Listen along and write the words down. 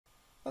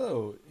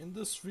Hello, in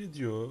this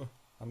video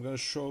I'm gonna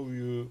show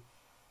you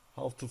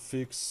how to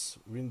fix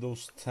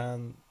Windows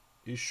 10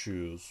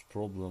 issues,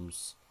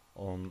 problems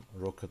on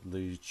Rocket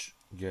League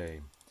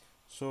game.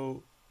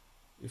 So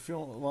if you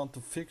want to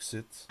fix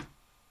it,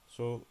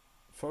 so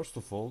first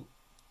of all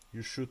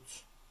you should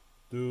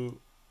do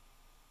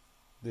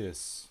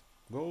this.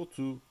 Go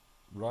to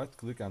right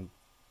click and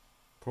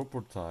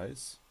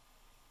properties,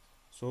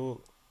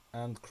 so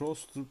and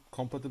cross to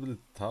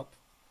compatibility tab,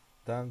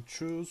 then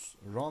choose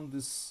run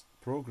this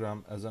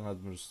program as an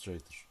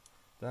administrator,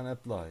 then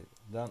apply,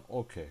 then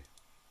OK.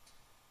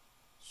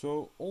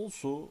 So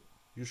also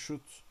you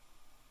should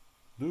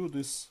do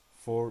this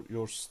for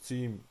your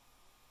Steam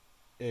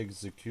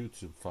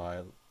executive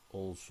file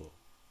also.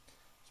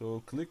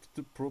 So click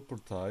the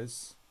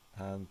properties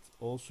and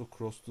also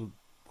cross the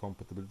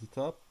compatibility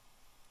tab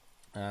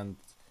and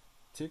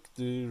tick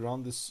the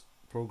run this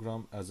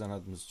program as an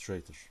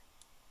administrator.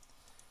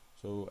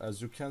 So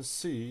as you can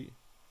see,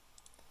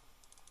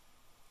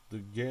 the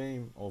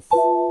game of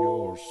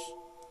yours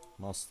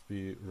must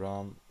be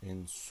run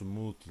in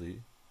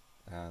smoothly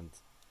and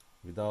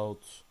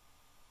without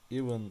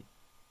even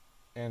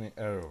any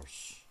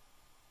errors.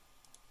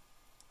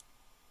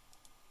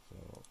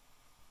 So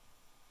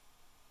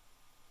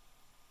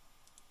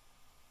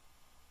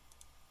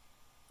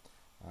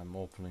I'm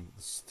opening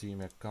the Steam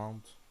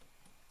account,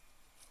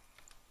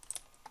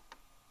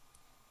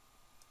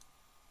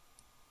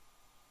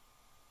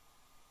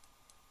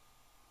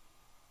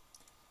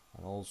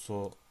 and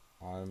also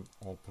I'm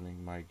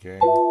opening my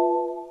game.